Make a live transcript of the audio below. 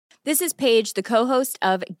This is Paige, the co-host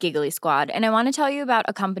of Giggly Squad, and I want to tell you about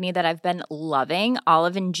a company that I've been loving,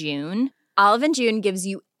 Olive & June. Olive & June gives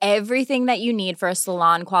you everything that you need for a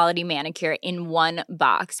salon-quality manicure in one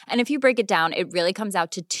box. And if you break it down, it really comes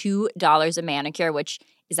out to $2 a manicure, which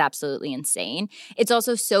is absolutely insane. It's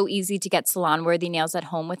also so easy to get salon-worthy nails at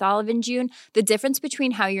home with Olive & June. The difference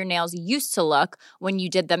between how your nails used to look when you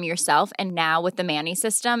did them yourself and now with the Mani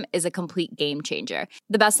system is a complete game changer.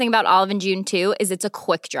 The best thing about Olive & June, too, is it's a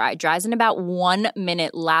quick dry. Dries in about 1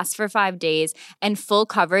 minute, lasts for 5 days, and full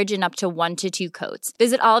coverage in up to 1 to 2 coats.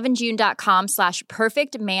 Visit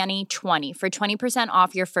oliveandjune.com/perfectmani20 for 20%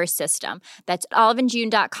 off your first system. That's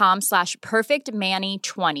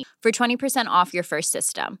oliveandjune.com/perfectmani20 for 20% off your first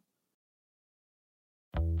system.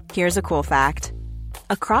 Here's a cool fact.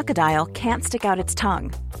 A crocodile can't stick out its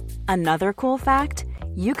tongue. Another cool fact,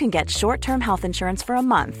 you can get short-term health insurance for a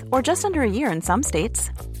month or just under a year in some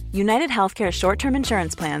states. United Healthcare short-term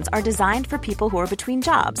insurance plans are designed for people who are between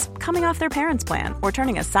jobs, coming off their parents' plan, or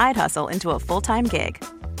turning a side hustle into a full-time gig.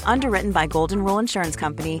 Underwritten by Golden Rule Insurance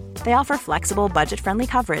Company, they offer flexible, budget-friendly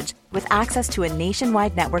coverage with access to a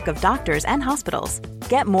nationwide network of doctors and hospitals.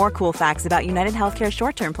 Get more cool facts about United Healthcare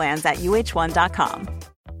short-term plans at uh1.com.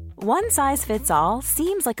 One size fits all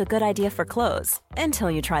seems like a good idea for clothes until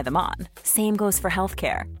you try them on. Same goes for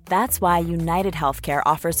healthcare. That's why United Healthcare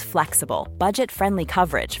offers flexible, budget-friendly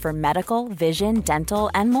coverage for medical, vision, dental,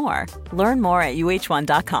 and more. Learn more at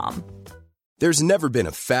uh1.com. There's never been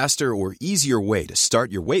a faster or easier way to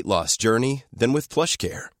start your weight loss journey than with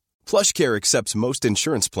PlushCare. PlushCare accepts most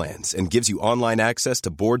insurance plans and gives you online access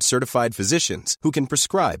to board-certified physicians who can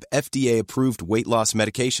prescribe FDA-approved weight loss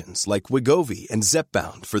medications like Wegovy and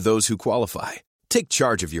Zepbound for those who qualify. Take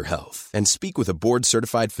charge of your health and speak with a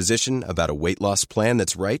board-certified physician about a weight loss plan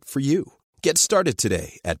that's right for you. Get started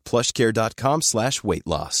today at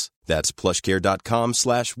plushcare.com/weight-loss. That's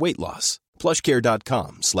plushcare.com/weight-loss.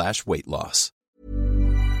 plushcare.com/weight-loss.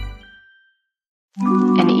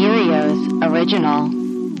 An Erios original.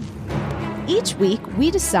 Each week, we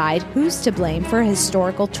decide who's to blame for a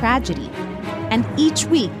historical tragedy. And each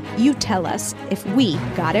week, you tell us if we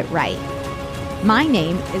got it right. My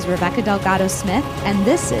name is Rebecca Delgado-Smith, and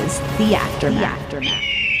this is The Aftermath.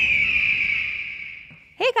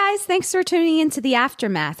 Hey guys, thanks for tuning into The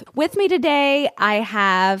Aftermath. With me today, I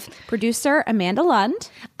have producer Amanda Lund.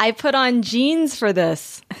 I put on jeans for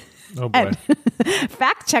this. Oh boy.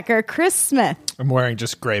 Fact checker Chris Smith. I'm wearing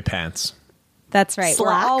just gray pants. That's right. Slacks?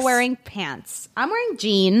 We're all wearing pants. I'm wearing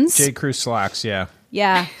jeans. J. Crew slacks, yeah.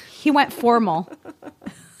 Yeah, he went formal.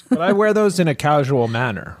 But I wear those in a casual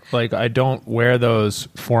manner. Like, I don't wear those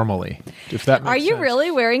formally, if that makes Are you sense.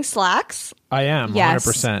 really wearing slacks? I am, Yes.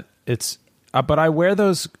 100%. It's, but I wear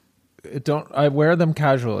those, I wear them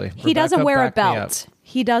casually. He doesn't Rebecca, wear a back me up. belt.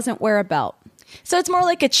 He doesn't wear a belt. So it's more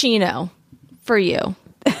like a chino for you.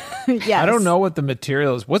 Yes. I don't know what the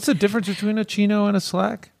material is. What's the difference between a chino and a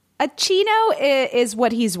slack? A chino is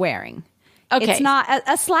what he's wearing. Okay. It's not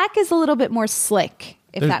a slack is a little bit more slick,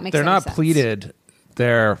 if that makes They're any not sense. pleated.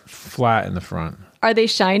 They're flat in the front. Are they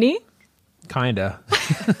shiny? Kinda.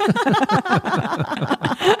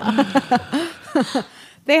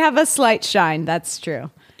 They have a slight shine, that's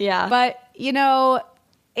true. Yeah. But, you know,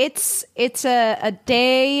 it's a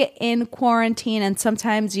day in quarantine, and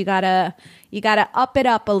sometimes you gotta up it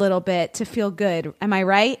up a little bit to feel good. Am I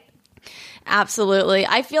right? Absolutely.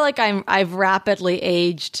 I feel like I've rapidly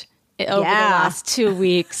aged over the last 2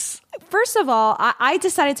 weeks. First of all, I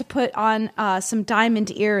decided to put on some diamond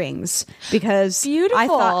earrings because Beautiful. I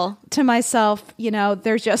thought to myself, you know,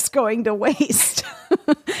 they're just going to waste.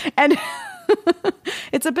 And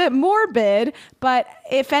it's a bit morbid, but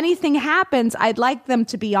if anything happens, I'd like them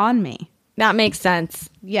to be on me. That makes sense.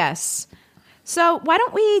 Yes. So why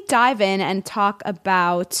don't we dive in and talk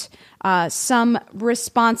about some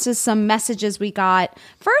responses, some messages we got.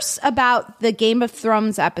 First, about the Game of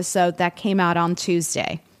Thrones episode that came out on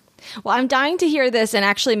Tuesday. Well, I'm dying to hear this, and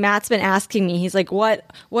actually Matt's been asking me. He's like, what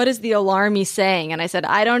is the Alarmy saying? And I said,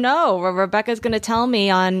 I don't know. Rebecca's going to tell me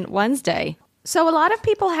on Wednesday. So a lot of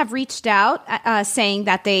people have reached out saying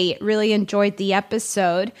that they really enjoyed the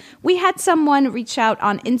episode. We had someone reach out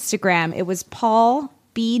on Instagram. It was Paul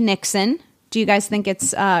B. Nixon. Do you guys think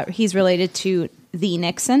it's he's related to the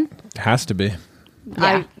Nixon? Has to be.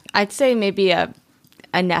 Yeah. I'd say maybe a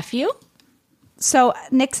nephew. So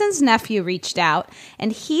Nixon's nephew reached out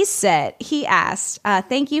and he asked,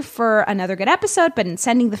 thank you for another good episode, but in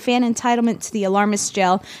sending the fan entitlement to the alarmist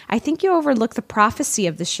jail, I think you overlooked the prophecy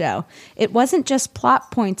of the show. It wasn't just plot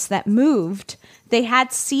points that moved. They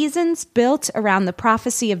had seasons built around the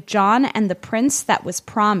prophecy of Jon and the prince that was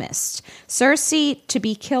promised. Cersei to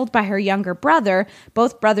be killed by her younger brother.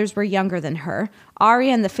 Both brothers were younger than her.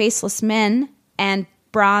 Arya and the Faceless Men, and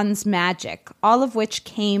Bronn's magic, all of which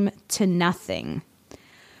came to nothing.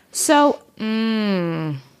 So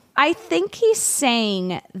I think he's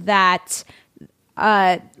saying that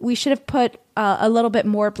we should have put a little bit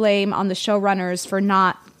more blame on the showrunners for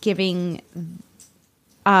not giving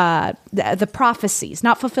the prophecies,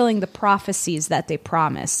 not fulfilling the prophecies that they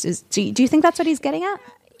promised. Do you think that's what he's getting at?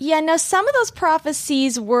 Yeah, no, some of those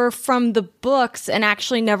prophecies were from the books and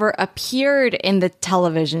actually never appeared in the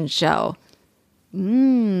television show.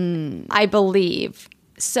 I believe.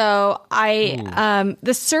 So the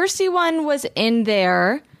Cersei one was in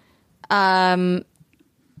there. I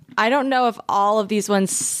don't know if all of these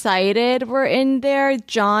ones cited were in there.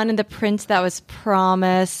 Jon and the prince that was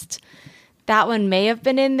promised. That one may have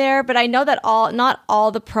been in there, but I know that not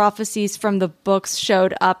all the prophecies from the books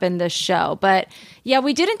showed up in the show. But yeah,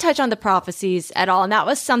 we didn't touch on the prophecies at all. And that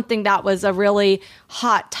was something that was a really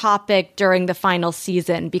hot topic during the final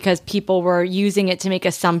season because people were using it to make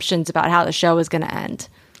assumptions about how the show was going to end.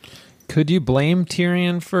 Could you blame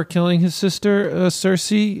Tyrion for killing his sister,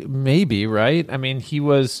 Cersei? Maybe, right? I mean,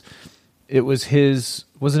 wasn't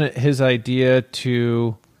it his idea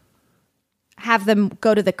to have them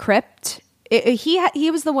go to the crypt?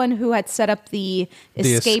 He was the one who had set up the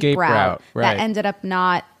escape route right. That ended up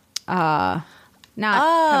not coming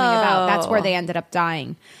about. That's where they ended up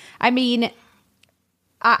dying. I mean,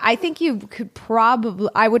 I think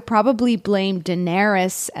I would probably blame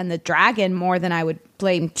Daenerys and the dragon more than I would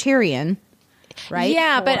blame Tyrion. Right?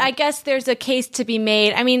 Yeah, but I guess there's a case to be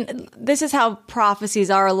made. I mean, this is how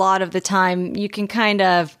prophecies are a lot of the time. You can kind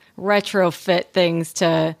of retrofit things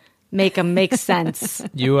to make them make sense.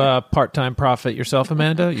 You a part-time prophet yourself,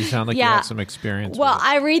 Amanda? You sound like you have some experience. Well, with it.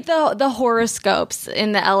 I read the horoscopes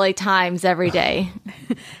in the LA Times every day.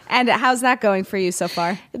 And how's that going for you so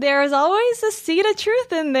far? There's always a seed of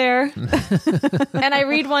truth in there. And I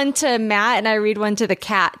read one to Matt and I read one to the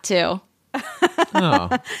cat too.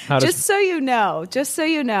 Just so you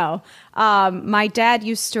know, my dad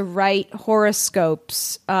used to write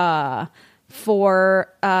horoscopes for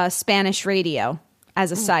Spanish radio as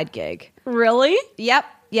a side gig. Really? Yep.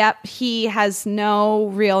 He has no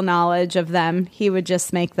real knowledge of them. He would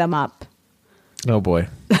just make them up. Oh boy.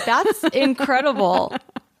 That's incredible.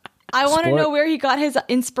 I want to know where he got his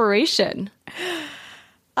inspiration.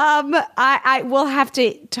 I will have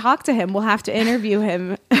to talk to him. We'll have to interview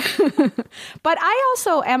him. But I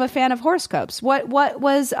also am a fan of horoscopes. What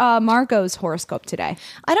was Margot's horoscope today?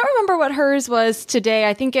 I don't remember what hers was today.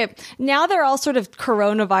 I think now they're all sort of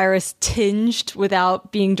coronavirus tinged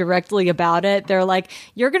without being directly about it. They're like,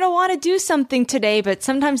 you're going to want to do something today, but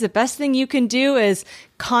sometimes the best thing you can do is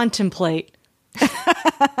contemplate.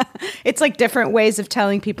 It's like different ways of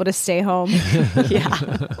telling people to stay home. Yeah.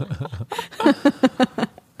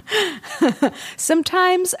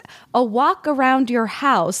 Sometimes a walk around your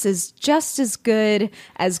house is just as good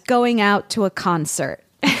as going out to a concert.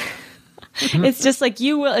 It's just like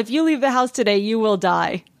if you leave the house today, you will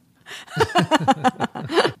die.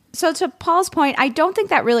 So to Paul's point, I don't think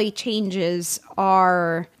that really changes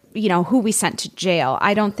who we sent to jail.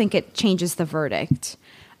 I don't think it changes the verdict.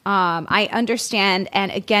 I understand.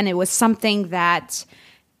 And again, it was something that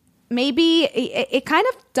maybe it kind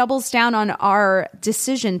of doubles down on our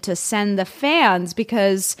decision to send the fans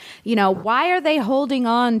because, why are they holding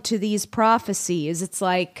on to these prophecies? It's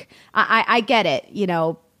like, I get it.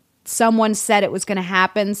 Someone said it was going to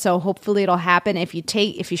happen, so hopefully it'll happen. If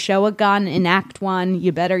you show a gun in Act 1,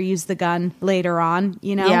 you better use the gun later on,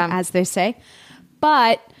 as they say.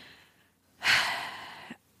 But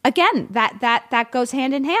again, that goes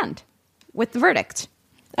hand in hand with the verdict.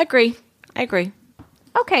 I agree.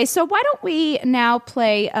 Okay, so why don't we now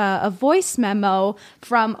play a voice memo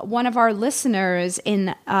from one of our listeners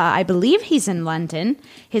in, I believe he's in London.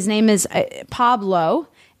 His name is Pablo,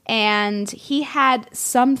 and he had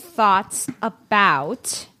some thoughts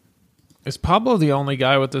about... Is Pablo the only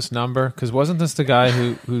guy with this number? Because wasn't this the guy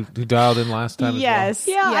who dialed in last time Yes. as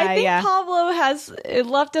well? Yeah, I think Pablo has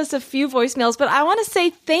left us a few voicemails, but I want to say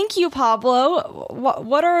thank you, Pablo.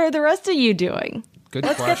 What are the rest of you doing?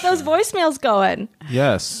 Let's get those voicemails going.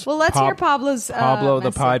 Yes. Well, let's hear Pablo's Pablo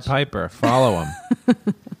message. the Pied Piper. Follow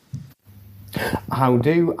him. how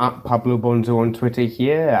do at Pablo Bonzo on Twitter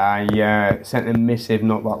here. I sent a missive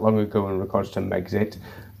not that long ago in regards to Megxit.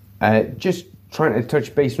 Just trying to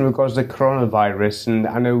touch base in regards to coronavirus, and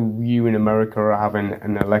I know you in America are having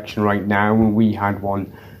an election right now, and we had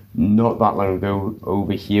one not that long ago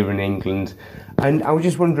over here in England. And I was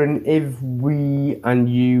just wondering if we and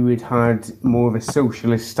you had more of a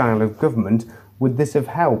socialist style of government, would this have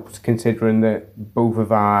helped, considering that both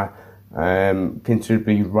of our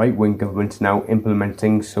considerably right-wing governments now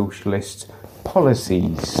implementing socialist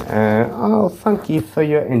policies? Thank you for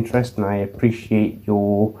your interest, and I appreciate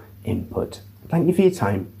your input. Thank you for your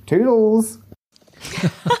time. Toodles!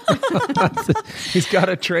 He's got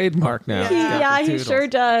a trademark now. Yeah, he sure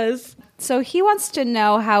does. So he wants to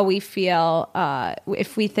know how we feel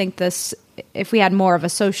if we think if we had more of a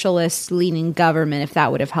socialist-leaning government, if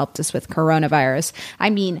that would have helped us with coronavirus. I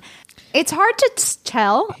mean, it's hard to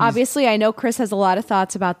tell. Obviously, I know Chris has a lot of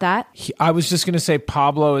thoughts about that. I was just going to say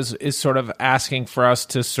Pablo is sort of asking for us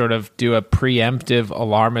to sort of do a preemptive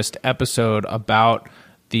alarmist episode about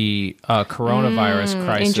the coronavirus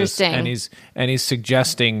crisis. Interesting. And he's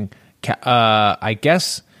suggesting, I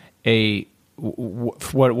guess,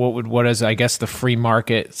 what is, I guess, the free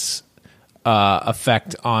market's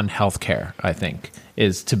effect on healthcare, I think,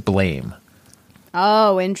 is to blame.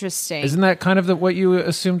 Oh, interesting. Isn't that kind of what you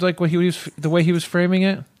assumed, like the way he was framing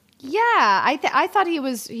it? Yeah, I thought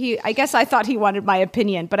I guess I thought he wanted my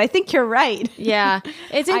opinion, but I think you're right. Yeah,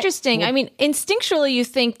 it's interesting. I mean, instinctually you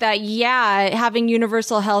think that, having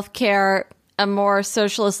universal health care, a more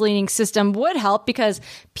socialist-leaning system would help because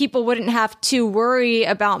people wouldn't have to worry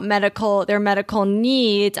about their medical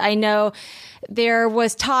needs. I know there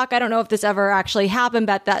was talk, I don't know if this ever actually happened,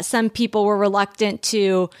 but that some people were reluctant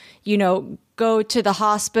to, go to the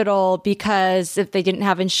hospital because if they didn't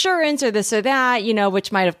have insurance or this or that,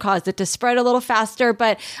 which might have caused it to spread a little faster.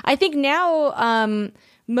 But I think now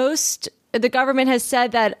the government has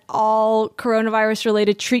said that all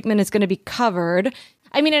coronavirus-related treatment is going to be covered.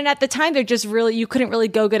 I mean, and at the time, you couldn't really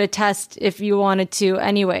go get a test if you wanted to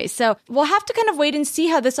anyway. So we'll have to kind of wait and see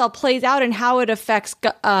how this all plays out and how it affects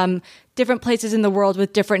different places in the world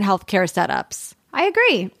with different healthcare setups. I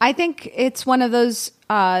agree. I think it's one of those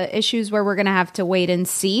issues where we're going to have to wait and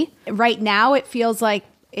see. Right now, it feels like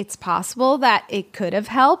it's possible that it could have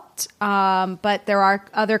helped, but there are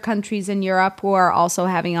other countries in Europe who are also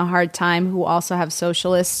having a hard time, who also have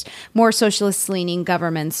more socialist-leaning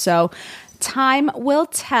governments. So time will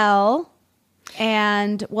tell,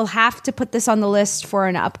 and we'll have to put this on the list for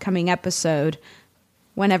an upcoming episode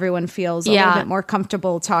when everyone feels a little bit more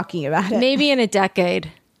comfortable talking about it. Maybe in a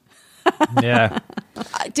decade. Yeah.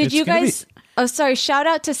 Did you guys... Oh, sorry. Shout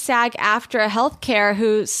out to SAG-AFTRA Healthcare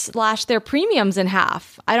who slashed their premiums in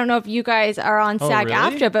half. I don't know if you guys are on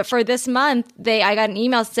SAG-AFTRA, really? But for this month, I got an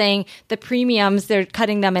email saying the premiums, they're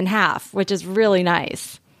cutting them in half, which is really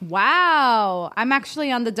nice. Wow. I'm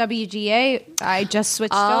actually on the WGA. I just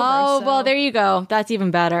switched over. Oh, well, there you go. That's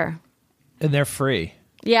even better. And they're free.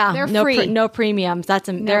 Yeah, they're free. No premiums. That's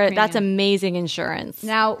amazing insurance.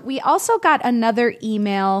 Now, we also got another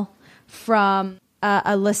email from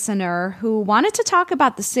a listener who wanted to talk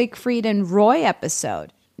about the Siegfried and Roy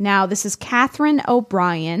episode. Now, this is Catherine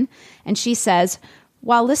O'Brien, and she says,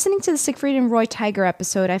 while listening to the Siegfried and Roy Tiger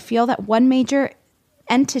episode, I feel that one major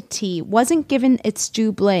entity wasn't given its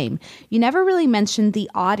due blame. You never really mentioned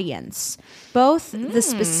the audience, both the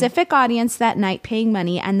specific audience that night paying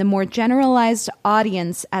money and the more generalized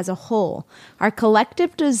audience as a whole. Our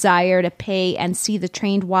collective desire to pay and see the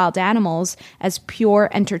trained wild animals as pure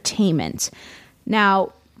entertainment.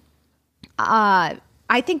 Now, I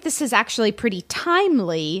think this is actually pretty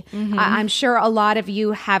timely. I'm sure a lot of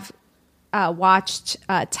you have watched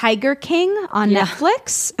Tiger King on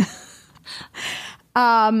Netflix.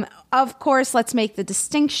 Of course, let's make the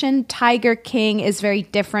distinction. Tiger King is very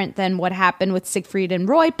different than what happened with Siegfried and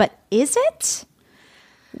Roy, but is it?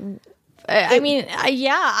 I mean,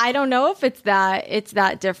 I don't know if it's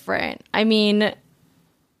that different. I mean,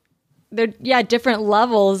 they're different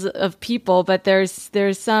levels of people, but there's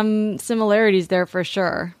some similarities there for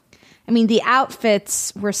sure. I mean, the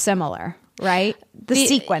outfits were similar, right? The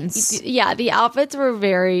sequence. Yeah, the outfits were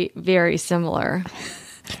very, very similar.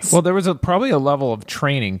 Well, there was probably a level of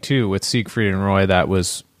training too with Siegfried and Roy that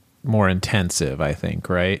was more intensive, I think,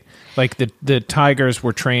 right? Like the tigers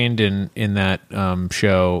were trained in that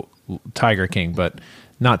show Tiger King, but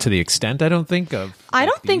not to the extent, I don't think, of... I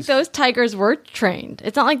don't think those tigers were trained.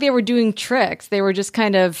 It's not like they were doing tricks. They were just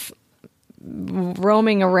kind of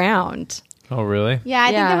roaming around. Oh, really? Yeah,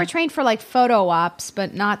 I think they were trained for like photo ops,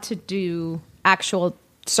 but not to do actual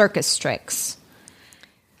circus tricks.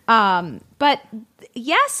 But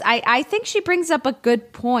yes, I think she brings up a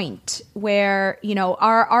good point where,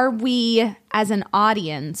 are we as an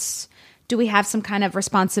audience, do we have some kind of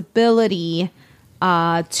responsibility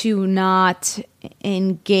to not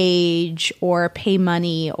engage or pay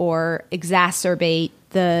money or exacerbate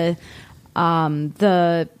the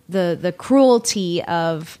cruelty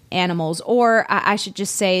of animals, or I should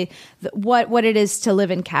just say what it is to live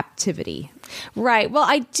in captivity. Right. Well,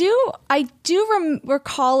 I do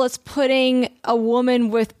recall us putting a woman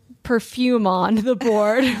with perfume on the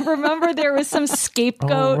board. Remember, there was some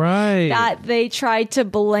scapegoat that they tried to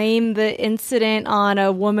blame the incident on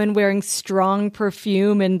a woman wearing strong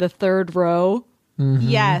perfume in the third row. Mm-hmm.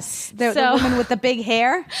 Yes, the woman with the big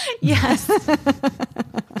hair. Yes.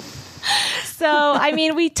 So, I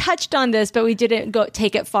mean, we touched on this, but we didn't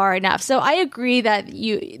take it far enough. So I agree that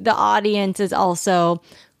the audience is also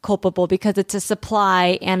culpable because it's a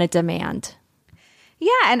supply and a demand.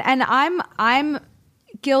 Yeah, and I'm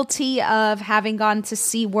guilty of having gone to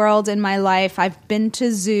SeaWorld in my life. I've been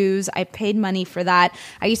to zoos. I paid money for that.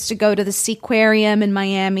 I used to go to the Seaquarium in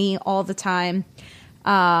Miami all the time.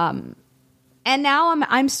 And now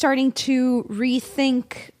I'm starting to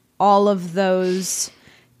rethink all of those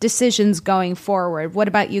decisions going forward. What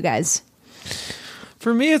about you guys?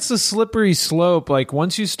 For me, it's a slippery slope. Like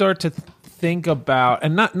once you start to think about,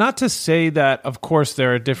 and not to say that, of course,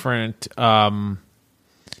 there are different.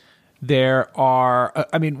 There are.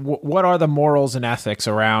 I mean, what are the morals and ethics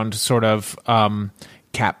around sort of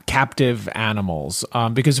captive animals?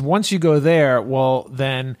 Because once you go there, well,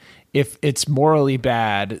 then if it's morally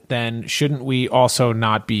bad, then shouldn't we also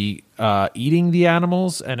not be eating the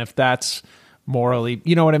animals? And if that's morally,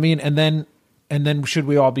 you know what I mean? And then should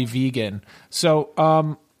we all be vegan?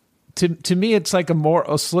 So to me, it's like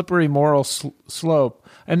a slippery moral slope.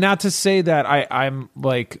 And not to say that I'm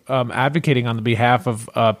like advocating on the behalf of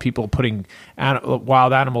people putting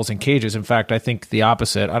wild animals in cages. In fact, I think the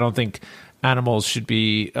opposite. I don't think animals should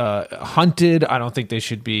be hunted. I don't think they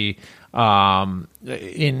should be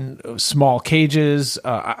in small cages.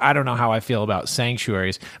 I don't know how I feel about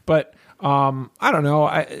sanctuaries, but I don't know.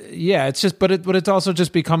 It's just, but it also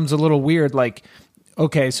just becomes a little weird. Like,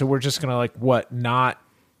 okay, so we're just gonna not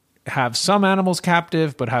have some animals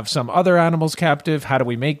captive, but have some other animals captive. How do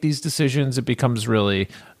we make these decisions? It becomes really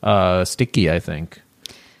sticky, I think.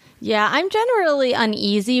 Yeah, I'm generally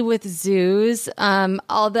uneasy with zoos,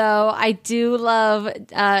 although I do love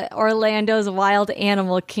Orlando's Wild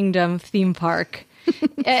Animal Kingdom theme park.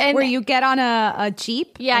 And where you get on a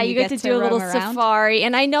Jeep. Yeah, you get to do a little safari.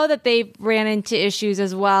 And I know that they ran into issues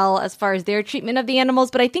as well as far as their treatment of the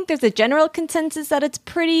animals, but I think there's a general consensus that it's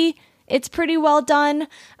pretty well done.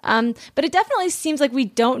 But it definitely seems like we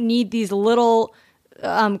don't need these little,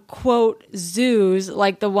 quote, zoos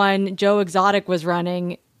like the one Joe Exotic was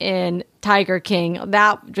running in Tiger King.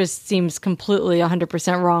 That just seems completely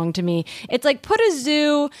 100% wrong to me. It's like put a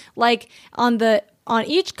zoo like on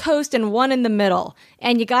each coast and one in the middle,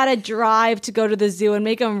 and you got to drive to go to the zoo and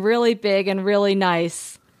make them really big and really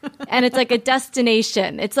nice. And it's like a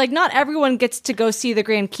destination. It's like not everyone gets to go see the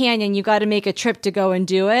Grand Canyon. You got to make a trip to go and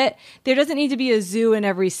do it. There doesn't need to be a zoo in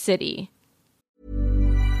every city.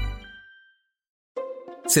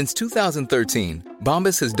 Since 2013,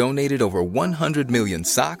 Bombas has donated over 100 million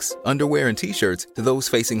socks, underwear, and T-shirts to those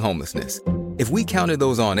facing homelessness. If we counted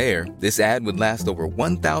those on air, this ad would last over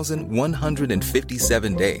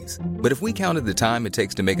 1,157 days. But if we counted the time it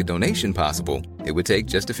takes to make a donation possible, it would take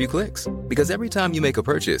just a few clicks. Because every time you make a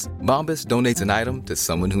purchase, Bombas donates an item to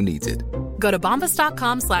someone who needs it. Go to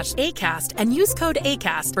bombas.com/ACAST and use code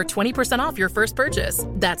ACAST for 20% off your first purchase.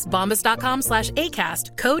 That's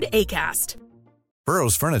bombas.com/ACAST, code ACAST.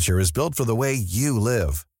 Burrow's furniture is built for the way you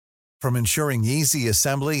live. From ensuring easy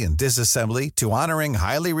assembly and disassembly to honoring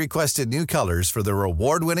highly requested new colors for their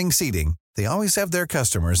award-winning seating, they always have their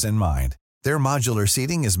customers in mind. Their modular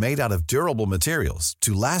seating is made out of durable materials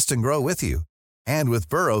to last and grow with you. And with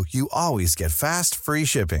Burrow, you always get fast, free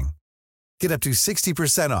shipping. Get up to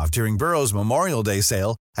 60% off during Burrow's Memorial Day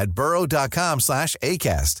sale at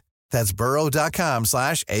burrow.com/ACAST. That's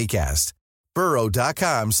burrow.com/ACAST.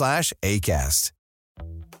 burrow.com/ACAST.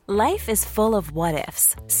 Life is full of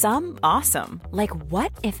what-ifs. Some awesome, like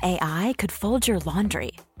what if AI could fold your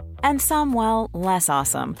laundry? And some, well, less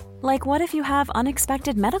awesome, like what if you have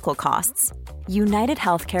unexpected medical costs? United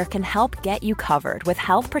Healthcare can help get you covered with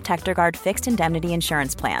Health Protector Guard fixed indemnity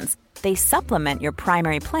insurance plans. They supplement your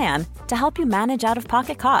primary plan to help you manage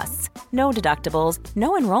out-of-pocket costs. No deductibles,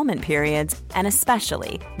 no enrollment periods, and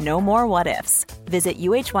especially no more what-ifs. Visit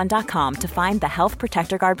uh1.com to find the Health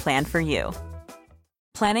Protector Guard plan for you.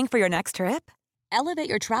 Planning for your next trip? Elevate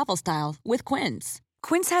your travel style with Quince.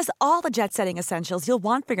 Quince has all the jet-setting essentials you'll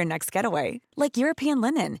want for your next getaway, like European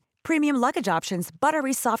linen, premium luggage options,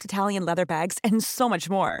 buttery soft Italian leather bags, and so much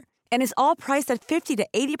more. And is all priced at 50 to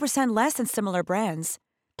 80% less than similar brands.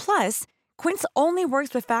 Plus, Quince only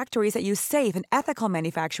works with factories that use safe and ethical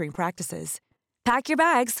manufacturing practices. Pack your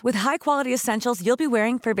bags with high-quality essentials you'll be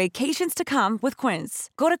wearing for vacations to come with Quince.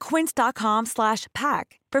 Go to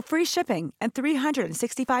quince.com/pack for free shipping and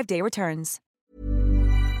 365-day returns.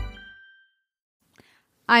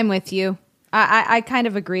 I'm with you. I kind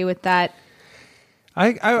of agree with that.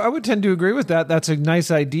 I would tend to agree with that. That's a nice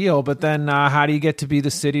ideal, but then how do you get to be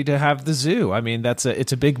the city to have the zoo? I mean, it's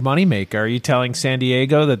a big moneymaker. Are you telling San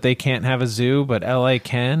Diego that they can't have a zoo, but LA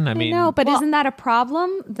can? I mean, no, but isn't that a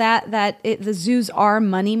problem that the zoos are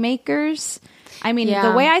moneymakers? I mean,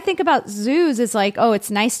 the way I think about zoos is like, oh, it's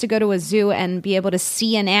nice to go to a zoo and be able to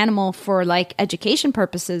see an animal for like education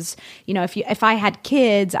purposes. You know, if I had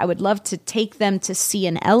kids, I would love to take them to see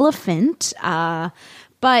an elephant.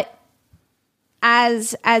 But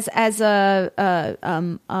as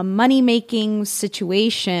a money making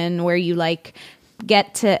situation where you like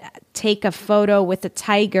get to take a photo with a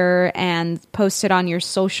tiger and post it on your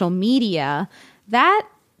social media, that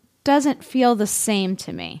doesn't feel the same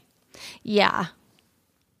to me. Yeah,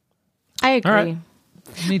 I agree. Right.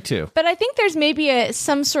 Me too. But I think there's maybe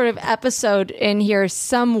some sort of episode in here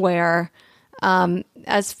somewhere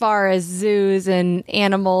as far as zoos and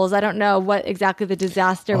animals. I don't know what exactly the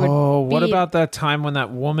disaster would be. Oh, what about that time when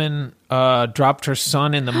that woman dropped her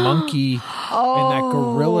son in the monkey in that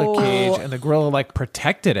gorilla cage and the gorilla like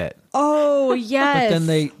protected it? Oh, yes. But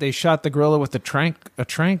then they shot the gorilla with a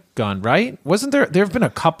tranq gun, right? Wasn't there have been a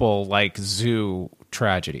couple like zoo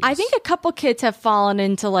tragedies. I think a couple kids have fallen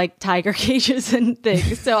into like tiger cages and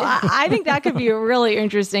things. So I think that could be a really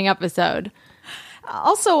interesting episode.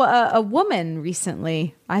 Also, a woman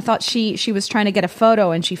recently, I thought she was trying to get a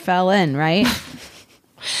photo and she fell in, right?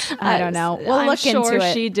 I don't know. We'll look into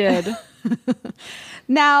it. She did.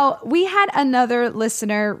 Now, we had another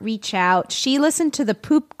listener reach out. She listened to the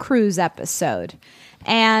Poop Cruise episode.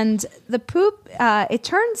 And the poop, it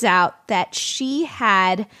turns out that she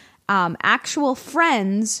had actual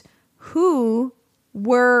friends who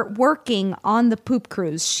were working on the poop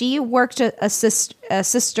cruise. She worked a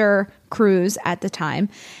sister cruise at the time.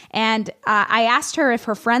 And I asked her if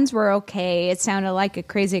her friends were okay. It sounded like a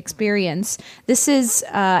crazy experience. This is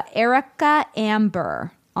Erica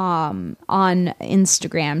Amber on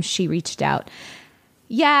Instagram. She reached out.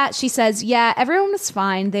 Yeah, she says, yeah, everyone was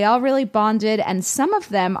fine. They all really bonded, and some of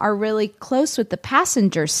them are really close with the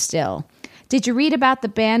passengers still. Did you read about the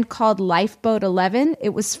band called Lifeboat 11? It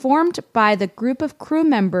was formed by the group of crew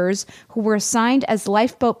members who were assigned as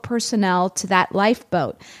lifeboat personnel to that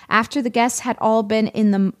lifeboat. After the guests had all been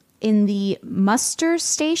in the muster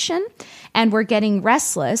station and were getting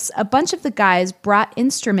restless, a bunch of the guys brought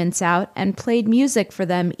instruments out and played music for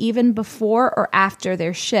them even before or after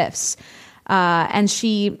their shifts. And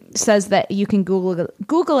she says that you can Google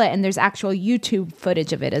it, and there's actual YouTube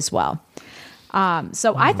footage of it as well.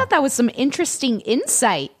 So I thought that was some interesting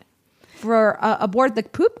insight for aboard the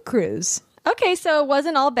poop cruise. Okay, so it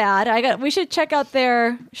wasn't all bad. We should check out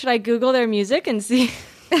should I Google their music and see?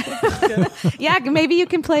 Yeah, maybe you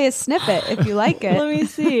can play a snippet if you like it. Let me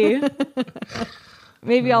see.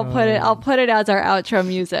 Maybe I'll put it as our outro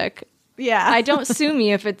music. Yeah. I don't sue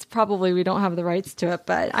me if it's probably we don't have the rights to it,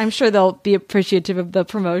 but I'm sure they'll be appreciative of the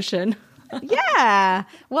promotion. Yeah.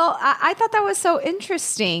 Well, I thought that was so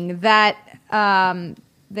interesting that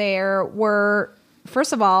there were,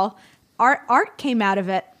 first of all, art came out of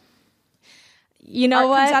it. You know art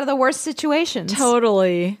what? Comes out of the worst situations.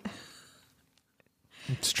 Totally.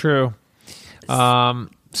 It's true.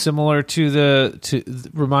 Similar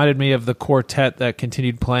reminded me of the quartet that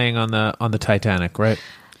continued playing on the Titanic, right?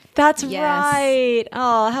 That's right.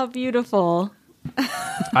 Oh, how beautiful.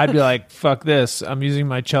 I'd be like, fuck this. I'm using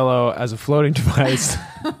my cello as a floating device.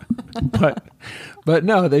 But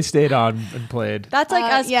no, they stayed on and played. That's like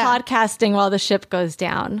us podcasting while the ship goes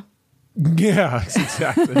down. Yeah, it's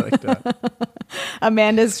exactly like that.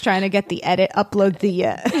 Amanda's trying to get the upload the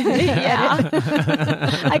yeah.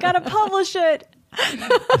 I gotta publish it.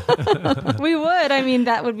 We would. I mean,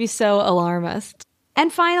 that would be so alarmist.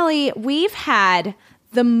 And finally, we've had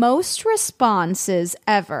the most responses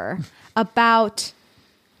ever about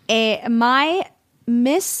my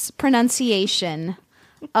mispronunciation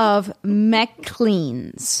of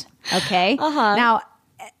McLean's. Okay. Uh-huh.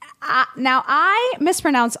 Now I've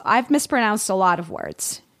mispronounced a lot of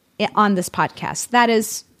words on this podcast. That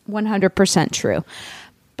is 100% true.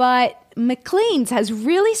 But McLean's has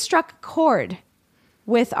really struck a chord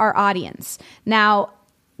with our audience. Now,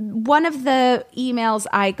 one of the emails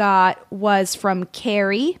I got was from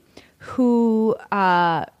Carrie, who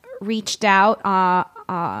reached out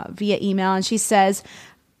via email, and she says,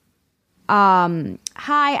 hi,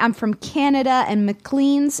 I'm from Canada, and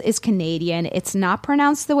McLean's is Canadian. It's not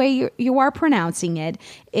pronounced the way you are pronouncing it.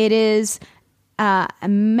 It is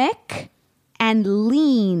Mick and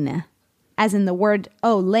lean, as in the word,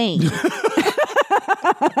 lane.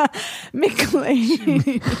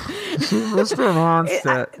 McLean. Mispronounced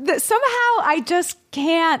it. Somehow I just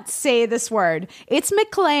can't say this word. It's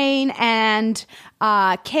McLean and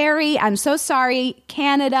Carrie, I'm so sorry.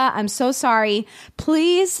 Canada, I'm so sorry.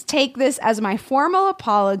 Please take this as my formal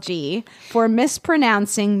apology for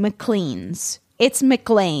mispronouncing McLean's. It's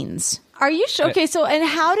McLean's. Are you sure? Okay, so and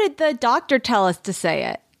how did the doctor tell us to say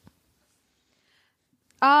it?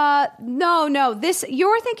 No. This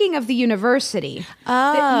you're thinking of the university.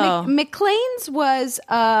 Oh, McLean's was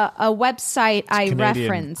a website I Canadian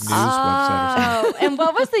referenced. news website or something. and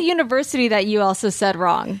what was the university that you also said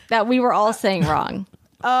wrong? That we were all saying wrong.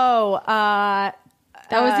 That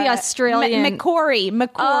was the Australian Macquarie.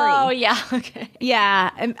 Oh, yeah. Okay.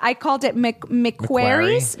 Yeah, and I called it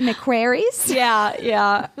Macquarie's. Macquarie's.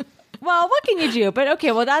 Yeah. Well, what can you do? But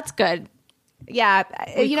okay, well, that's good. Yeah,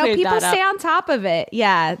 We cleared people that up. stay on top of it.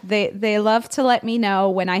 Yeah, they love to let me know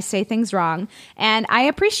when I say things wrong, and I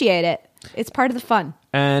appreciate it. It's part of the fun.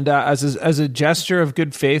 And as a gesture of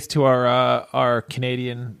good faith to our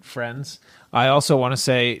Canadian friends, I also want to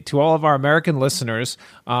say to all of our American listeners,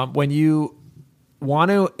 when you want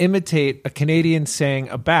to imitate a Canadian saying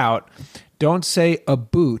about, don't say a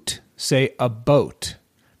boot, say a boat,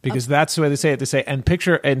 because that's the way they say it. They say, and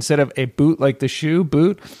picture, instead of a boot like the shoe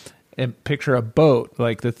boot, and picture a boat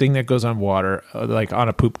like the thing that goes on water, like on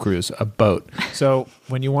a poop cruise, a boat. So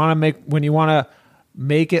when you want to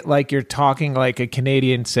make it like you're talking like a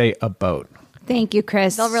Canadian, say a boat. Thank you,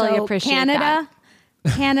 Chris. They'll really appreciate Canada,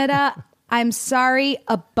 that. Canada, I'm sorry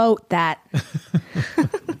about that.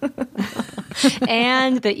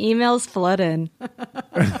 And the emails flood in.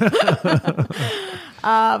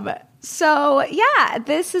 So yeah,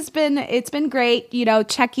 it's been great,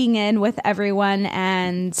 checking in with everyone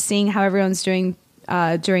and seeing how everyone's doing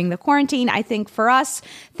during the quarantine. I think for us,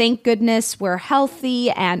 thank goodness we're healthy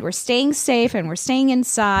and we're staying safe and we're staying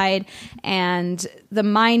inside, and the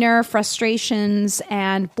minor frustrations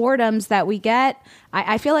and boredoms that we get,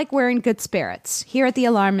 I feel like we're in good spirits. Here at The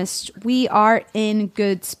Alarmist, we are in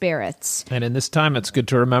good spirits. And in this time, it's good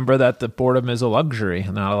to remember that the boredom is a luxury.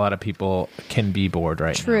 Not a lot of people can be bored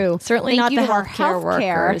right now. True. Certainly Thank not you the to our healthcare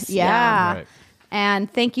workers. Yeah. Right. And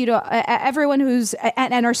thank you to everyone who's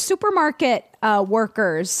and our supermarket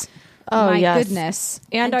workers. Oh, my yes. goodness.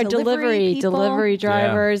 And our delivery people.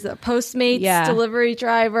 drivers, Postmates, delivery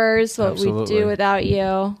drivers, what we Absolutely. do without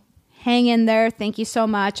you. Hang in there. Thank you so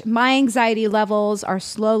much. My anxiety levels are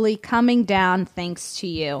slowly coming down thanks to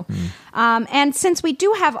you. And since we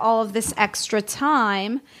do have all of this extra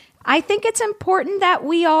time, I think it's important that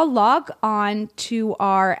we all log on to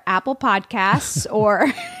our Apple Podcasts or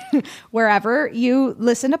wherever you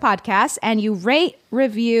listen to podcasts and you rate,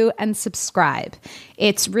 review, and subscribe.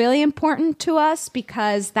 It's really important to us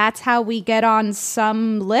because that's how we get on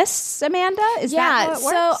some lists, Amanda? Is that how it works?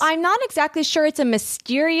 So I'm not exactly sure. It's a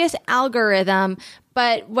mysterious algorithm.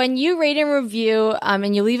 But when you rate and review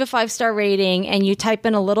and you leave a 5-star rating and you type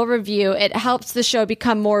in a little review, it helps the show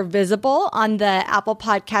become more visible on the Apple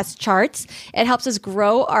Podcast charts. It helps us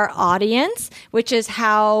grow our audience, which is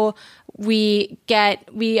how we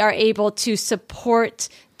are able to support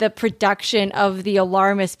the production of The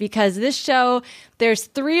Alarmist, because this show, there's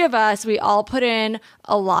 3 of us. We all put in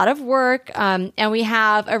a lot of work, and we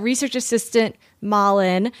have a research assistant,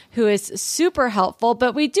 Malin, who is super helpful.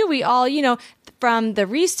 But we all, from the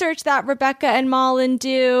research that Rebecca and Malin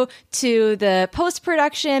do, to the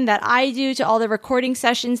post-production that I do, to all the recording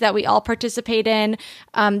sessions that we all participate in.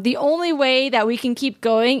 The only way that we can keep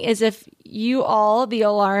going is if you all, the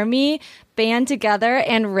Alarmy, band together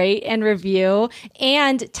and rate and review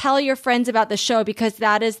and tell your friends about the show, because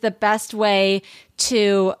that is the best way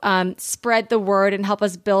to spread the word and help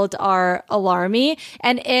us build our Alarmy.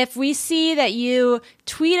 And if we see that you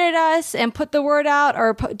tweeted us and put the word out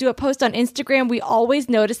or do a post on Instagram, we always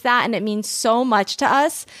notice that, and it means so much to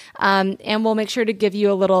us. And we'll make sure to give you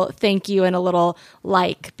a little thank you and a little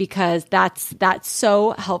like, because that's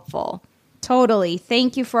so helpful. Totally.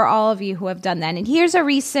 Thank you for all of you who have done that. And here's a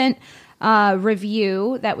recent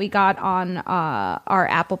review that we got on our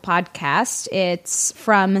Apple podcast. It's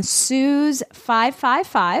from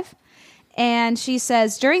Suze555, And she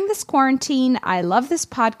says, during this quarantine, I love this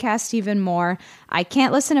podcast even more. I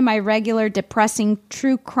can't listen to my regular depressing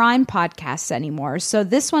true crime podcasts anymore. So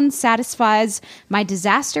this one satisfies my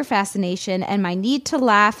disaster fascination and my need to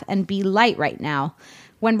laugh and be light right now.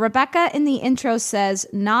 When Rebecca in the intro says,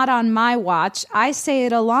 not on my watch, I say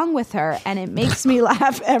it along with her, and it makes me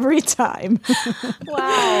laugh every time.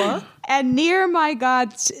 Wow. And near my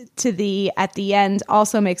God to thee at the end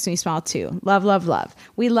also makes me smile too. Love, love, love.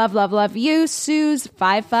 We love, love, love you,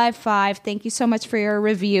 Suze555. Thank you so much for your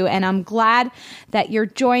review. And I'm glad that you're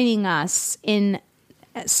joining us in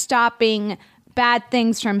stopping bad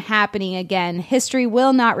things from happening again. History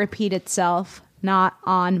will not repeat itself. Not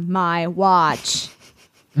on my watch.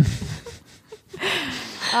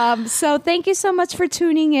 So thank you so much for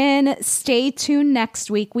tuning in. Stay tuned next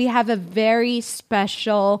week. We have a very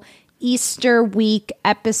special Easter week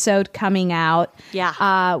episode coming out.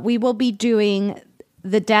 Yeah. We will be doing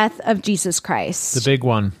the death of Jesus Christ. The big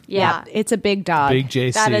one. Yeah. It's a big dog. Big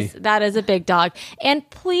JC. That is a big dog. And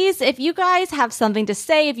please, if you guys have something to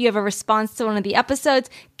say, if you have a response to one of the episodes,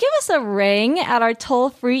 give us a ring at our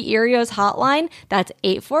toll-free Earios hotline. That's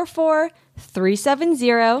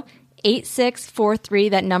 844-370-8643.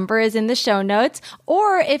 That number is in the show notes.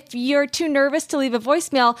 Or if you're too nervous to leave a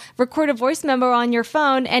voicemail, record a voice memo on your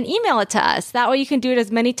phone and email it to us. That way you can do it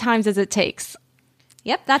as many times as it takes.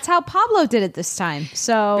 Yep, that's how Pablo did it this time.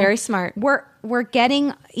 So very smart. We're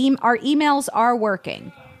getting our emails are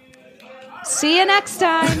working. See you next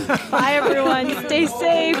time. Bye, everyone. Stay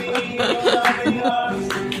safe.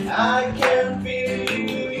 I can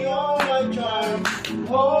feel you on my charm.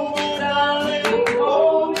 Hold me, darling,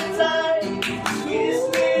 hold me tight. Kiss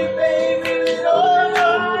me, baby, with all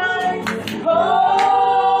your eyes.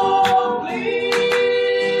 Oh,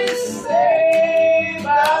 please stay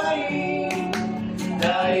by me,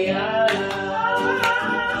 Diana.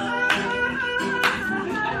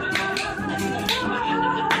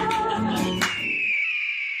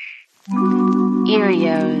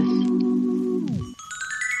 Earios.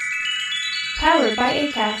 Powered by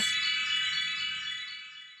Acast.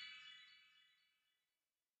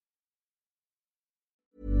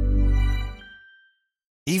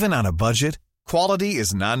 Even on a budget, quality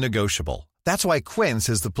is non-negotiable. That's why Quince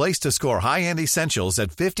is the place to score high-end essentials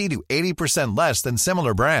at 50 to 80% less than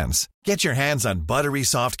similar brands. Get your hands on buttery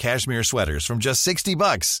soft cashmere sweaters from just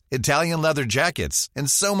 $60, Italian leather jackets,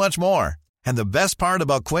 and so much more. And the best part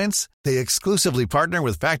about Quince, they exclusively partner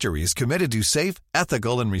with factories committed to safe,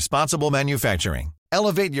 ethical, and responsible manufacturing.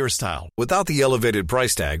 Elevate your style without the elevated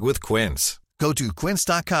price tag with Quince. Go to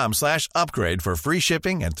quince.com/upgrade for free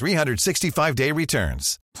shipping and 365-day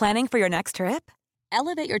returns. Planning for your next trip?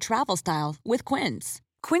 Elevate your travel style with Quince.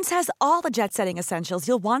 Quince has all the jet-setting essentials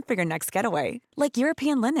you'll want for your next getaway, like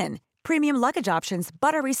European linen, premium luggage options,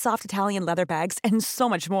 buttery soft Italian leather bags, and so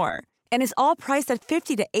much more. And is all priced at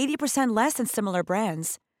 50 to 80% less than similar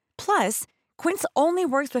brands. Plus, Quince only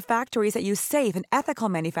works with factories that use safe and ethical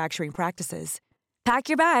manufacturing practices. Pack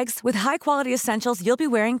your bags with high-quality essentials you'll be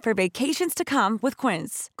wearing for vacations to come with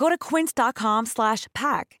Quince. Go to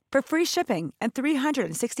quince.com/pack for free shipping and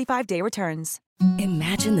 365-day returns.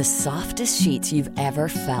 Imagine the softest sheets you've ever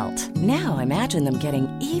felt. Now imagine them getting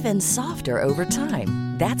even softer over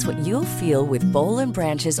time. That's what you'll feel with Boll &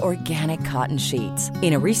 Branch's organic cotton sheets.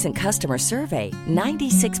 In a recent customer survey,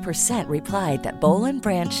 96% replied that Boll &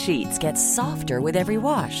 Branch sheets get softer with every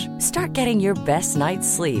wash. Start getting your best night's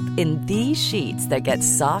sleep in these sheets that get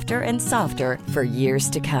softer and softer for years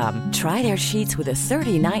to come. Try their sheets with a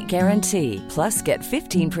 30-night guarantee. Plus, get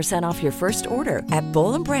 15% off your first order at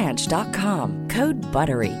bollandbranch.com. Code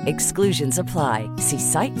BUTTERY. Exclusions apply. See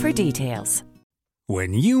site for details.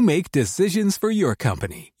 When you make decisions for your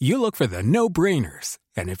company, you look for the no-brainers.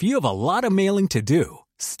 And if you have a lot of mailing to do,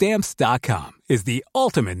 Stamps.com is the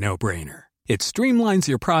ultimate no-brainer. It streamlines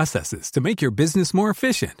your processes to make your business more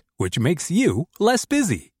efficient, which makes you less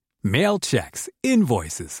busy. Mail checks,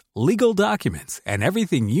 invoices, legal documents, and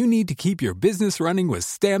everything you need to keep your business running with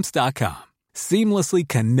Stamps.com. Seamlessly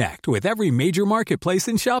connect with every major marketplace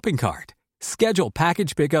and shopping cart. Schedule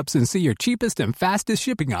package pickups and see your cheapest and fastest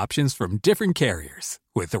shipping options from different carriers.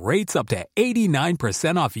 With rates up to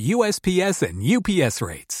 89% off USPS and UPS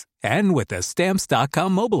rates. And with the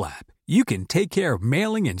Stamps.com mobile app, you can take care of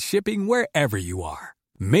mailing and shipping wherever you are.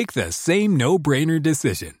 Make the same no-brainer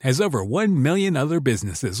decision as over 1 million other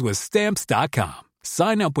businesses with Stamps.com.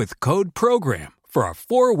 Sign up with code PROGRAM for a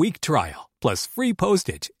 4-week trial, plus free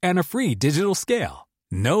postage and a free digital scale.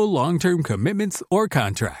 No long-term commitments or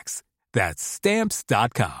contracts. That's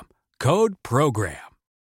Stamps.com. Code PROGRAM.